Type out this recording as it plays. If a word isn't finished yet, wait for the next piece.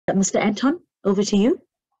Mr. Anton, over to you.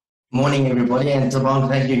 Morning, everybody, and Tabang,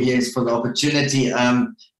 thank you, yes, for the opportunity.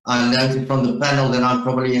 I noted from the panel that I'm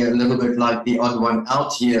probably a little bit like the odd one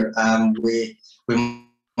out here, where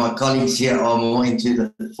my colleagues here are more into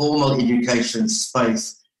the formal education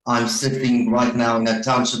space. I'm sitting right now in a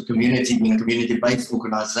township community, being a community-based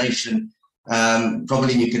organization,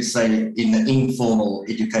 probably you could say in the informal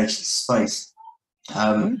education space.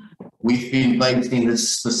 We've been based in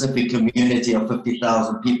this specific community of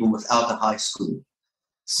 50,000 people without a high school.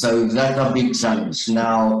 So that's a big challenge.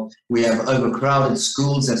 Now, we have overcrowded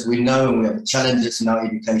schools, as we know, and we have challenges in our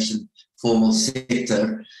education formal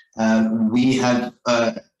sector. We have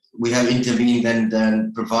intervened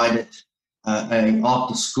and provided an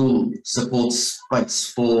after-school support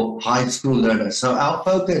space for high school learners. So our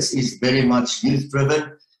focus is very much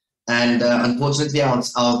youth-driven, and unfortunately,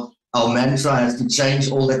 our mantra has to change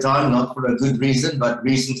all the time, not for a good reason, but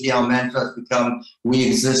recently our mantra has become, we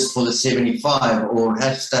exist for the 75, or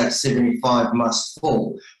hashtag 75 must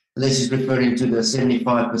fall. This is referring to the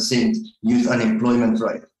 75% youth unemployment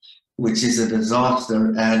rate, which is a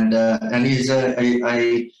disaster and is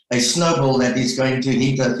a snowball that is going to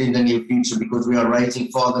hit us in the near future, because we are raising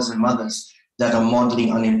fathers and mothers that are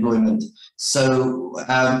modeling unemployment. So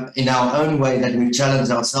in our own way that we challenge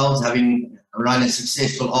ourselves, having run a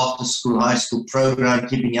successful after-school high school program,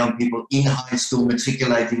 keeping young people in high school,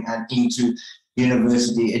 matriculating and into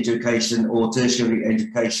university education or tertiary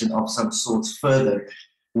education of some sort further.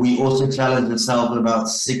 We also challenged ourselves about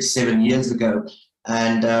 6-7 years ago,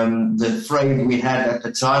 and the phrase we had at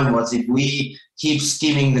the time was, if we keep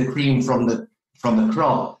skimming the cream from the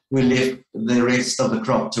crop, we leave the rest of the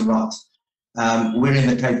crop to rot. We're in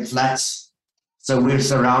the Cape Flats, so we're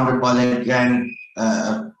surrounded by that gang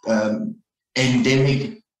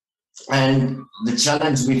endemic, and the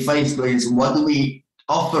challenge we face is, what are we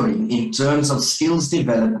offering in terms of skills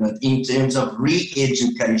development, in terms of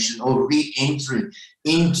re-education or re-entry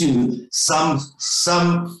into some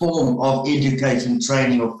form of education,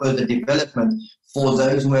 training or further development for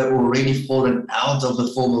those who have already fallen out of the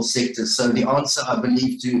formal sector. So the answer, I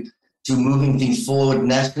believe, to moving things forward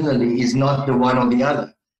nationally is not the one or the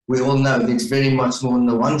other. We all know it's very much more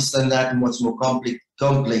nuanced than that, and much more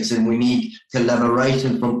complex, and we need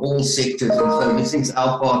collaboration from all sectors. And so this is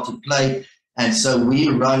our part to play. And so we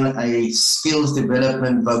run a skills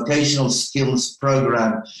development, vocational skills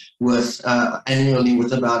program with annually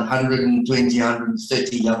with about 120,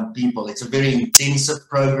 130 young people. It's a very intensive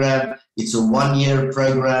program. It's a 1-year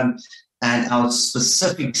program, and our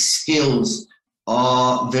specific skills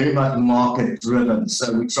are very much market driven.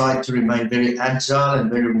 So we try to remain very agile and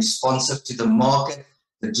very responsive to the market,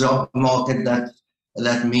 the job market,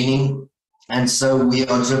 that meaning. And so we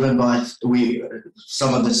are driven by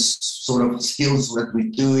some of the sort of skills that we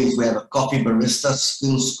do is, we have a coffee barista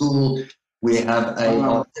school, we have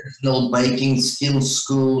a artisanal baking skills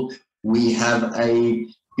school, we have a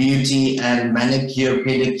beauty and manicure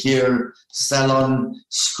pedicure salon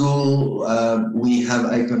school, we have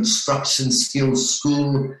a construction skills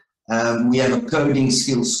school, we have a coding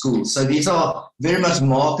skills school. So these are very much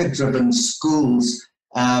market driven schools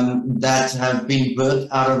that have been birthed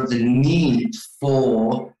out of the need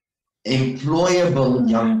for employable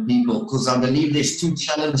young people, because I believe there's two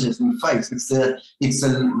challenges we face. It's the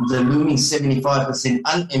looming 75%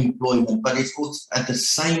 unemployment, but it's also at the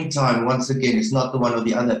same time, once again, it's not the one or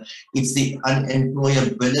the other. It's the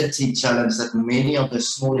unemployability challenge that many of the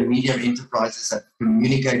small and medium enterprises have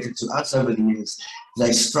communicated to us over the years.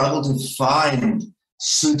 They struggle to find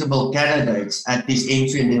suitable candidates at these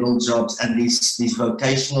entry-level jobs and these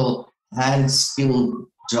vocational hand-skilled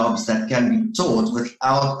jobs that can be taught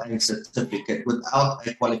without a certificate, without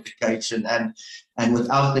a qualification, and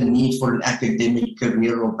without the need for an academic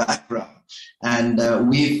career or background. And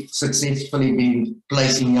we've successfully been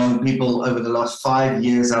placing young people over the last 5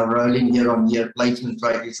 years. Our rolling year-on-year placement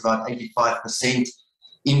rate is about 85%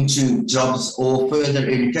 into jobs or further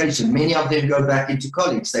education. Many of them go back into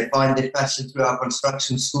college. They find their passion through our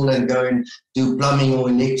construction school and go and do plumbing or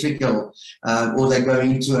electrical, or they go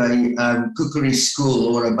into a cookery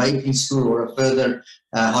school or a baking school or a further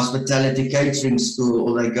hospitality catering school,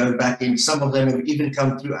 or they go back in. Some of them have even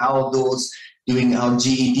come through our doors doing our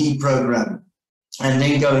GED program and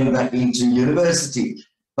then going back into university.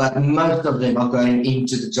 But most of them are going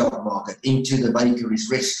into the job market, into the bakeries,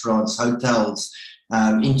 restaurants, hotels,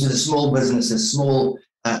 into the small businesses, small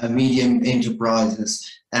medium enterprises,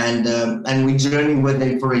 and we journey with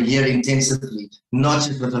them for a year intensively, not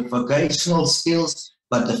just with the vocational skills,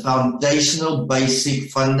 but the foundational, basic,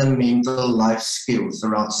 fundamental life skills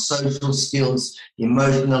around social skills,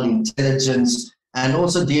 emotional intelligence, and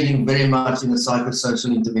also dealing very much in the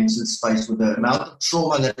psychosocial intervention space with the amount of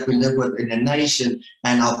trauma that we live with in the nation,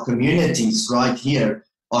 and our communities right here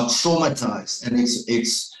are traumatized, and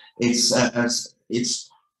it's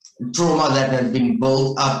trauma that has been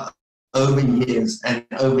built up over years and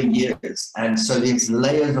over years, and so there's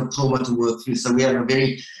layers of trauma to work through. So we have a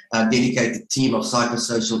very dedicated team of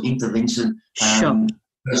psychosocial intervention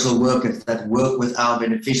social workers that work with our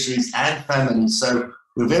beneficiaries and families. So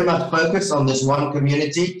we're very much focused on this one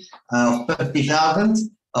community of 50,000,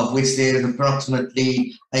 of which there is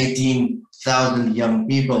approximately 18,000 young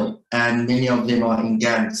people, and many of them are in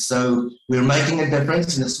gangs. So we're making a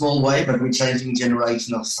difference in a small way, but we're changing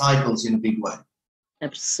generational cycles in a big way.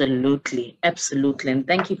 Absolutely, absolutely. And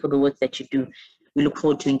thank you for the work that you do. We look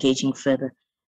forward to engaging further.